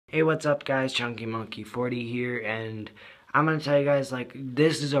Hey, what's up guys, Chunky Monkey 40 here, and I'm gonna tell you guys, like,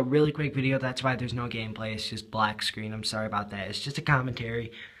 this is a really quick video. That's why there's no gameplay. It's just black screen. I'm sorry about that. It's just a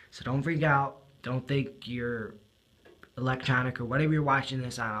commentary, so don't freak out. Don't think your electronic or whatever you're watching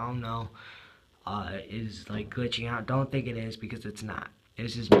this on, I don't know, is like glitching out. Don't think it is, because it's not.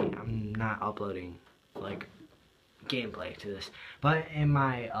 It's just me. I'm not uploading like gameplay to this. But in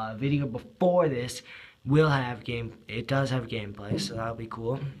my video before this, it does have gameplay, so that'll be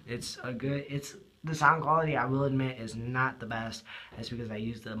cool. It's the sound quality, I will admit, is not the best. That's because I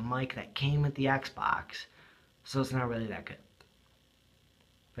used the mic that came with the Xbox, so it's not really that good.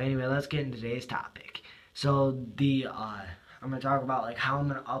 But anyway, let's get into today's topic. So I'm gonna talk about like how I'm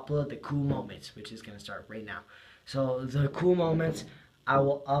gonna upload the cool moments, which is gonna start right now. So the cool moments, I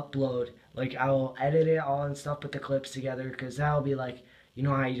will upload, like I will edit it all and stuff, put the clips together, because that'll be like, you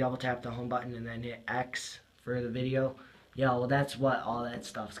know how you double tap the home button and then hit X for the video? Yeah, well that's what all that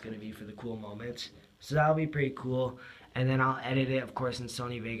stuff's gonna be for the cool moments. So that'll be pretty cool. And then I'll edit it, of course, in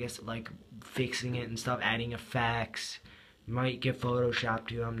Sony Vegas, like fixing it and stuff, adding effects. Might get Photoshop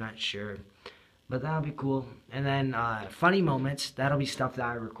too, I'm not sure. But that'll be cool. And then funny moments, that'll be stuff that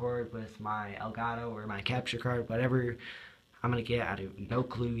I record with my Elgato or my capture card, whatever I'm gonna get. I have no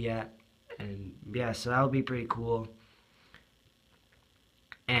clue yet. And yeah, so that'll be pretty cool.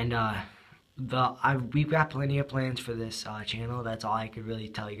 And we've got plenty of plans for this channel. That's all I could really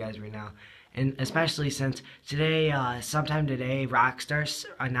tell you guys right now. And especially since today, sometime today, Rockstar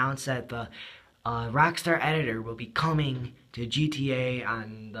announced that the Rockstar Editor will be coming to GTA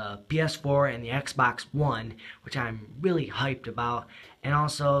on the PS4 and the Xbox One, which I'm really hyped about. And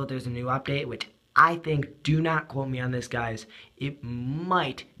also, there's a new update, which I think, do not quote me on this, guys, it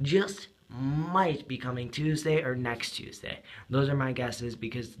might, just might be coming Tuesday or next Tuesday. Those are my guesses,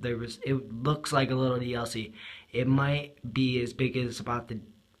 because it looks like a little DLC. It might be as big as about the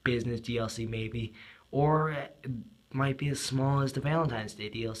business DLC maybe, or it might be as small as the Valentine's Day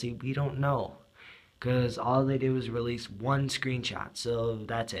DLC. We don't know, because all they did was release one screenshot, so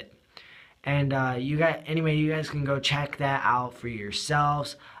that's it. And you guys can go check that out for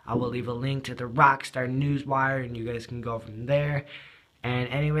yourselves. I will leave a link to the Rockstar Newswire, and you guys can go from there. And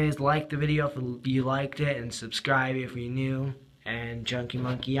anyways, like the video if you liked it, and subscribe if you're new. And Chunky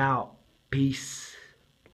Monkey out. Peace.